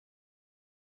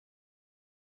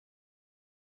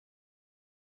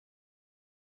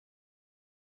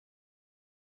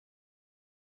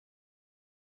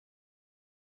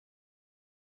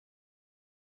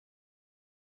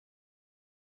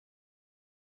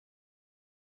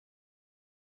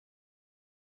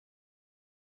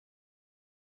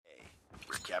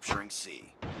capturing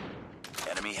C.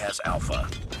 Enemy has Alpha.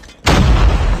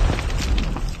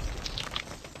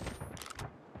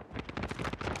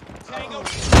 Tango.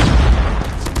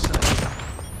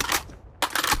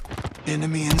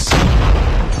 Enemy inside.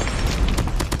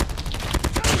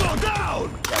 Tango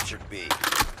down! Captured B.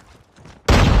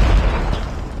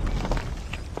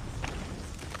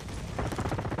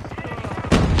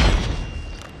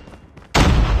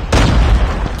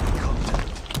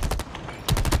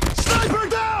 Sniper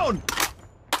down!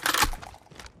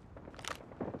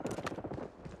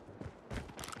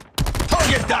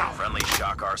 Target down! Friendly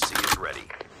Shock RC is ready.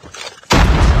 Shock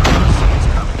RC is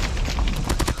coming.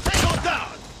 Tango down!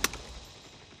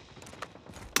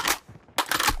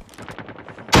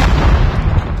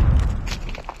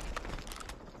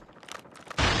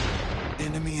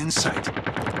 Enemy in sight.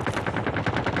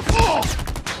 Oh!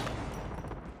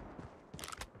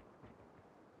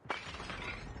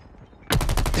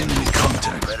 Enemy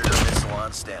contact. Predator missile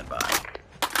on standby.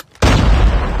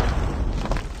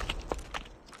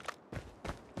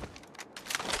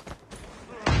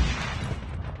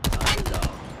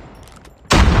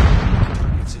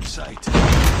 Targets in sight.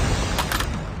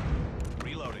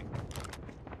 Reloading.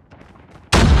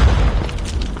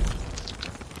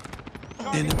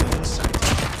 Enemy in sight.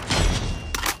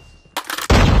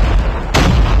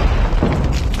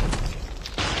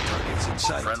 Targets in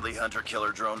sight. Friendly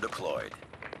hunter-killer drone deployed.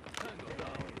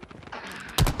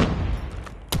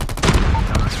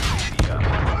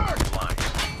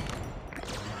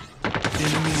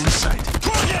 Enemy in sight.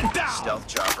 Target down! Stealth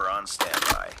chopper on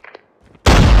standby.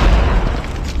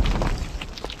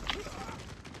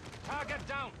 Target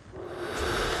down!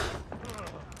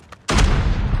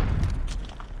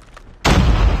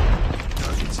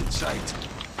 Targets in sight.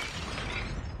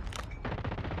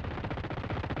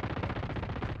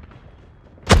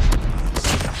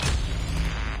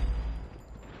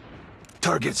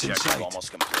 Targets in Objective sight.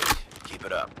 almost complete. Keep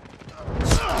it up.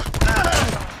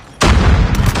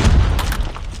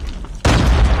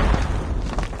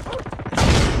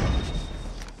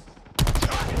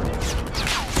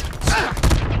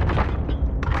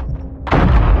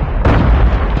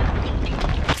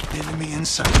 Enemy in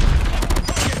sight.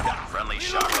 Friendly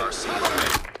Shock RC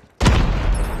ready.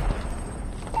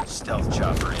 Stealth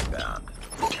chopper inbound.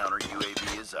 Counter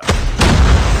UAV is up.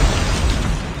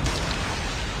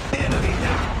 Enemy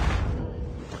down!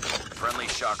 Friendly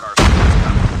Shock RC is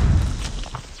coming.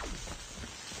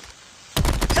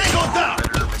 Tango down!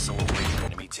 Predator missile awaiting.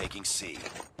 Enemy taking C.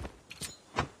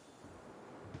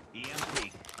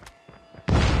 EMP.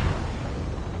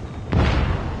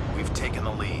 We've taken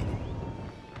the lead.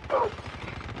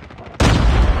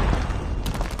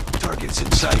 Targets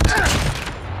in sight.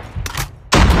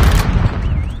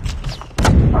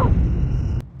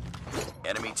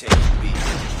 Enemy taking B.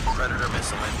 Predator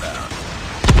missile inbound.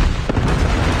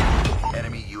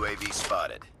 Enemy UAV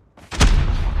spotted.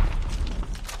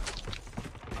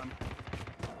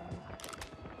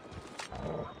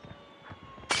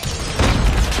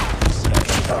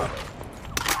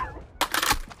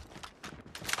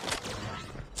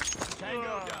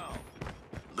 Tango down!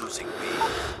 Losing B.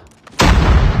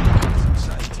 In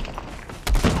sight.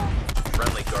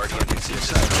 Friendly Guardian Targets in is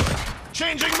sight. destroyed.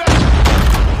 Changing back!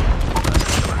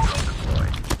 Killer drone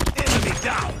deployed. Enemy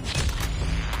down!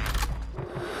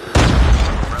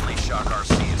 Friendly Shock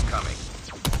RC is coming.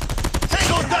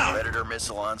 Tango down! Predator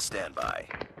missile on standby.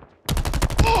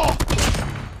 Oh!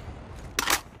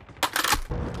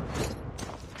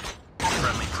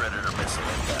 Friendly Predator missile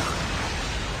inbound.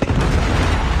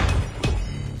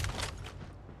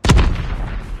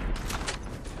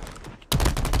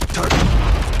 Target.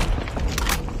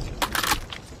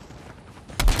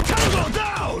 Tango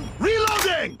down!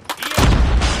 Reloading!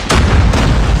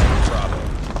 Bravo.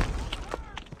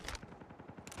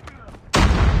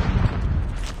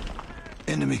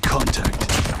 Enemy contact.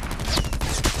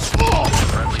 Oh!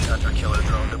 Friendly hunter-killer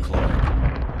drone deployed.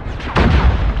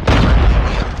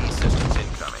 Friendly EMP systems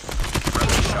incoming.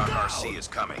 Friendly Shock RC is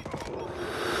coming.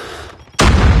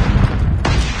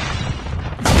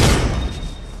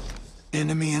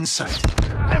 Enemy in sight.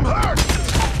 I'm hurt!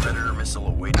 Predator missile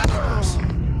awaiting orders.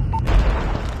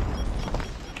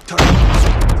 Target.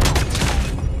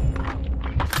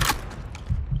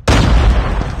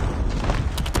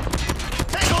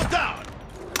 Tango down!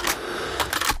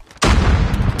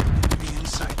 Enemy in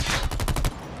sight.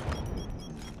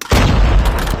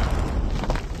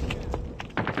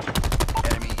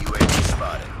 Enemy UAV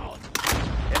spotted.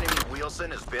 Enemy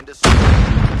Wheelson has been destroyed.